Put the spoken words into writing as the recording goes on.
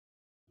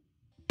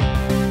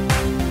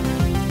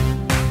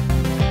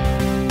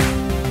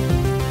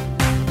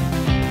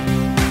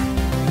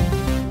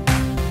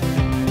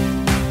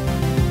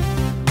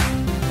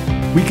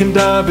We can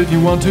dive if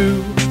you want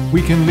to,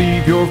 we can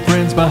leave your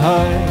friends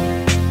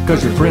behind.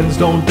 'Cause your friends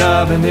don't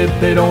dive, and if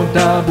they don't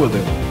dive, well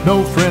they're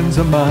no friends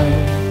of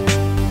mine.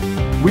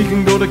 We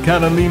can go to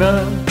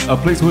Catalina, a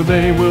place where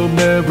they will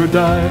never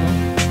dive.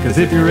 'Cause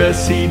if your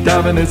SC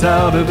diving is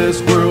out of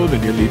this world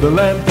and you leave the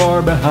land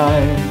far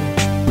behind,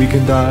 we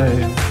can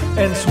dive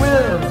and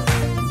swim.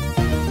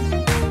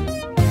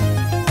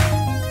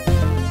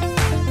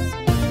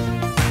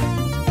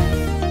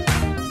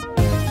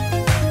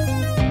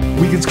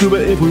 We can scuba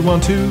if we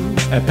want to,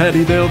 at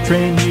Paddy they'll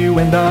train you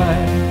and I.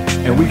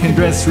 And we can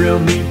dress real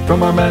neat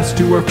from our mast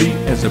to our feet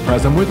and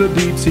surprise them with a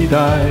deep sea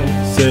dive.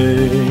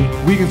 Say,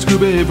 we can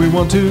scuba if we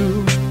want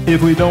to,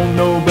 if we don't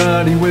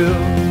nobody will.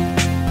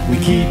 We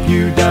keep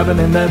you diving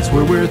and that's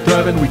where we're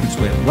thriving. We can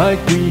swim like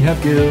we have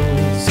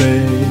gills.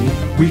 Say,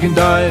 we can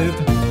dive,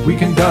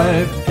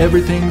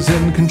 everything's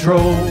in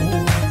control.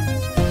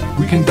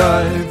 We can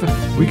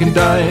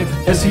dive,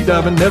 SC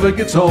diving never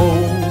gets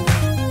old.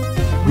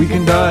 We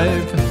can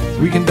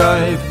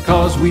dive,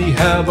 'cause we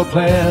have a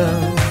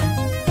plan.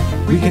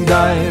 We can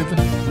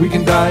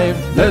dive,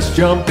 let's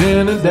jump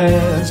in and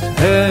dance.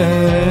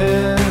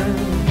 And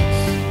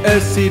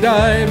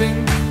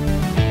SCDiving,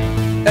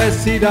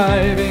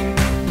 SCDiving,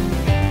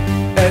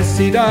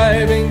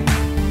 SCDiving,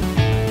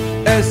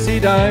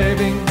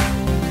 SCDiving,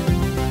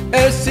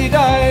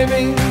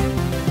 SCDiving,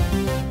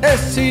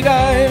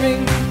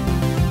 SCDiving,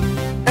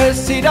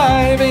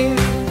 SCDiving,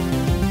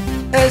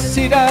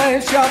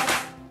 SCDive Shop.